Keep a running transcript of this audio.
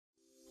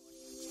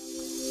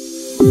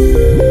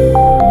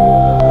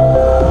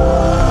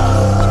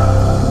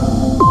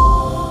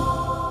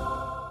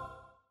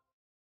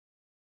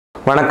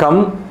வணக்கம்,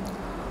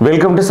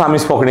 welcome to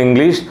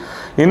samispokenenglish.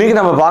 இன்னைக்கு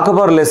நம்ம பார்க்க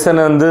போற லெசன்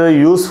வந்து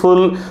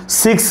யூஸ்ஃபுல்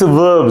 6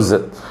 verbs.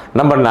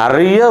 நம்ம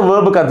நிறைய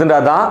verb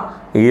கத்துண்டாதான்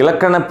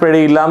இலக்கண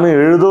பிழை இல்லாம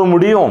எழுத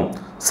முடியும்,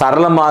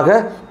 சரளமாக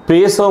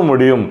பேச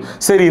முடியும்.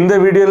 சரி, இந்த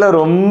வீடியோல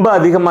ரொம்ப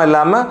அதிகமா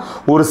இல்லாம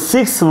ஒரு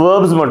 6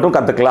 verbs மட்டும்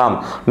கத்துக்கலாம்.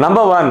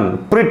 Number 1,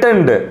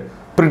 pretend.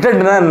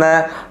 pretendனா என்ன?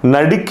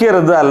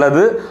 நடிக்கிறது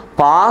அல்லது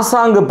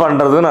பாசாங்கு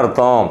பண்றதுன்னு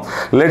அர்த்தம்.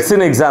 Let's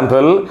an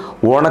example.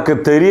 உனக்கு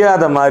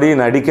தெரியாத மாதிரி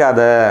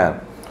நடிக்காத,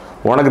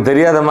 உனக்கு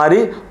தெரியாத மாதிரி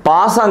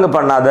பாசாங்கு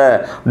பண்ணாத.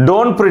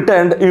 Don't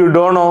pretend you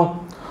don't know.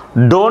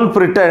 Don't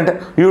pretend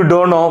you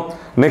don't know.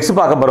 Next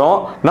பார்க்க போறோம்.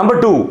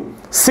 Number 2,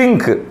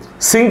 sink.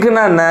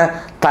 சிங்க்னா என்ன?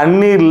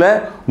 தண்ணீர்ல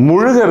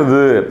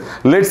முழுகிறது.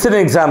 Let's an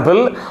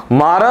example.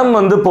 மரம்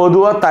வந்து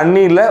பொதுவா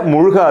தண்ணீர்ல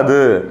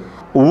முழுகாது.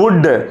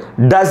 Wood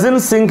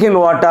doesn't sink in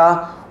water.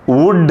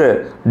 Wood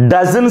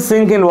doesn't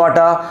sink in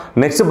water.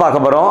 Next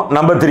பார்க்க போறோம்.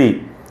 நம்பர் 3,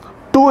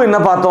 2 என்ன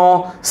பார்த்தோம்?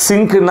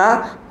 சிங்க்னா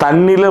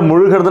தண்ணியில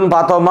முழுகிறதுன்னு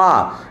பார்த்தோமா?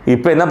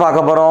 இப்போ என்ன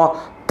பார்க்க போறோம்?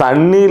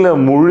 தண்ணியில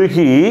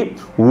முழுகி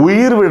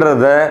உயிர்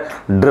விடுறத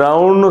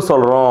ட்ரவுன்னு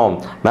சொல்றோம்.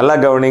 நல்லா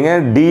கவனிங்க.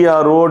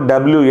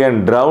 DROWN,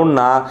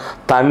 ட்ரவுன்னா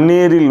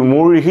தண்ணீரில்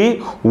மூழ்கி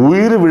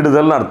உயிர்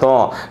விடுதல்னு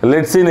அர்த்தம்.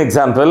 Let's an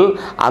example.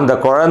 அந்த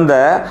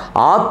குழந்தை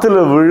ஆத்துல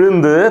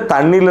விழுந்து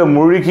தண்ணியில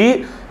முழுகி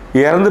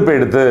இறந்து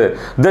போயிடுது.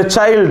 The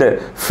child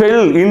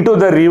fell into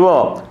the river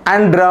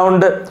and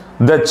drowned.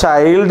 The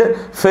child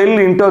fell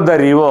into the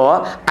river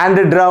and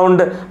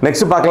drowned.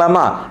 Next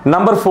பார்க்கலாமா?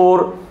 Number 4,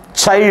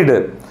 child.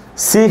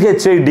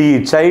 CHID,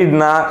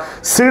 சைல்ட்னா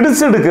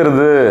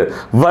சிடுசிடுக்கிறது,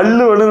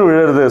 வள்ளு வள்ளுன்னு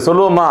விழுறது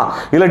சொல்லுவோமா?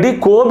 இல்லாட்டி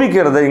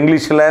கோபிக்கிறது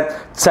இங்கிலீஷில்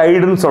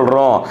சைல்டுன்னு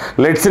சொல்கிறோம்.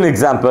 Let's an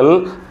example.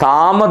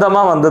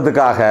 தாமதமாக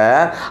வந்ததுக்காக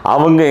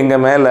அவங்க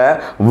எங்கள் மேலே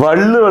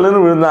வள்ளு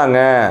வள்ளுன்னு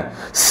விழுந்தாங்க,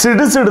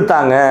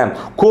 சிடுசிடுத்தாங்க,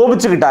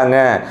 கோபிச்சுக்கிட்டாங்க.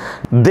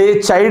 They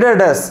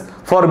chided us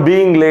for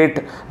being late.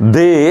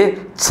 They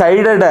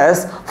chided us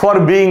for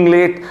being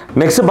late.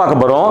 Next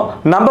பார்க்க போகிறோம்.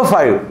 நம்பர்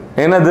 5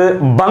 என்னது?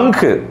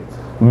 பங்க்.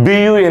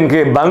 BUNK.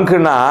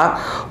 பங்க்னா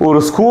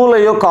ஒரு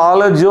ஸ்கூலையோ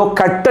காலேஜோ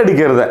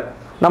கட்டடிக்கிறத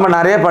நம்ம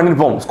நிறைய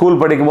பண்ணியிருப்போம், ஸ்கூல்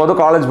படிக்கும் போதோ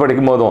காலேஜ்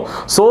படிக்கும் போதும்.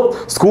 ஸோ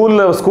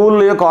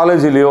ஸ்கூல்லையோ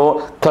காலேஜ்லையோ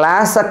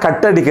கிளாஸை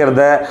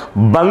கட்டடிக்கிறத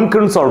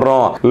பங்க்னு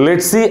சொல்கிறோம்.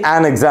 Let's see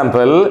an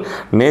example.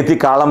 நேத்தி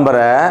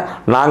காலம்பரை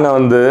நாங்கள்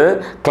வந்து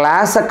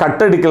கிளாஸை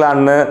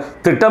கட்டடிக்கலான்னு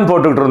திட்டம்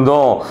போட்டுக்கிட்டு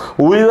இருந்தோம்.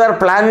 we were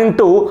planning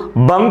to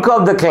bunk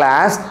of the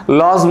class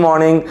last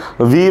morning.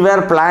 we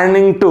were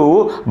planning to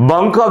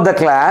bunk of the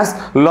class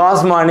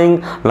last morning.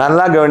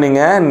 நல்லா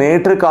கவனிங்க.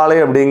 நேற்று காலை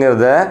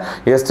அப்படிங்கிறத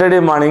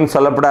yesterday morning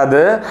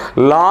சொல்லப்படாது,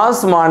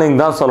 லாஸ்ட் மார்னிங்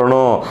தான்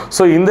சொல்லணும்.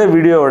 ஸோ இந்த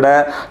வீடியோவோட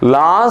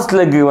லாஸ்ட்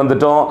லெக்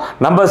வந்துட்டோம்.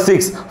 Number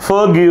 6,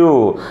 forgive.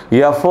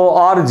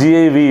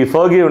 FORGIV.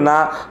 forgiveனா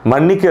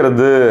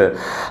மன்னிக்கிறது.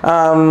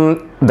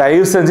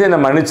 தயவு செஞ்சு என்னை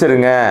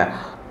மன்னிச்சிருங்க,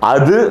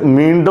 அது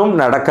மீண்டும்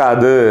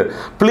நடக்காது.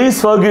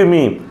 Please forgive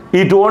me,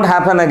 it won't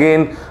happen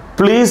again.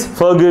 Please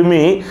forgive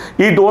me,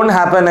 it won't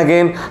happen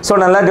again. So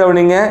நல்லா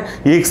கவனிங்க.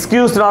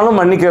 எக்ஸ்கியூஸ்னாலும்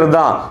மன்னிக்கிறது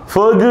தான்,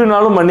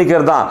 forgiveனாலும்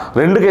மன்னிக்கிறது தான்.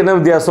 ரெண்டுக்கு என்ன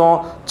வித்தியாசம்?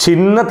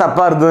 சின்ன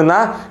தப்பாக இருந்ததுன்னா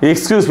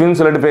எக்ஸ்கியூஸ் மீன்னு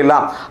சொல்லிட்டு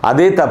போயிடலாம்,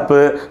 அதே தப்பு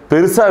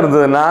பெருசாக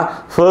இருந்ததுன்னா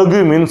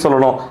forgive meன்னு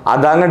சொல்லணும்.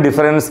 அதாங்க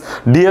difference.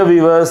 Dear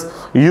viewers,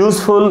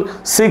 useful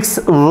 6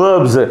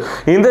 verbs.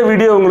 இந்த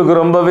வீடியோ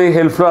உங்களுக்கு ரொம்பவே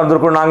ஹெல்ப்ஃபுல்லாக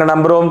இருந்திருக்கும் நாங்கள்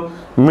நம்புகிறோம்.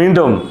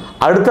 மீண்டும்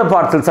அடுத்த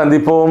பாடத்தில்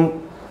சந்திப்போம்.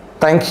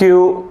 தேங்க்யூ.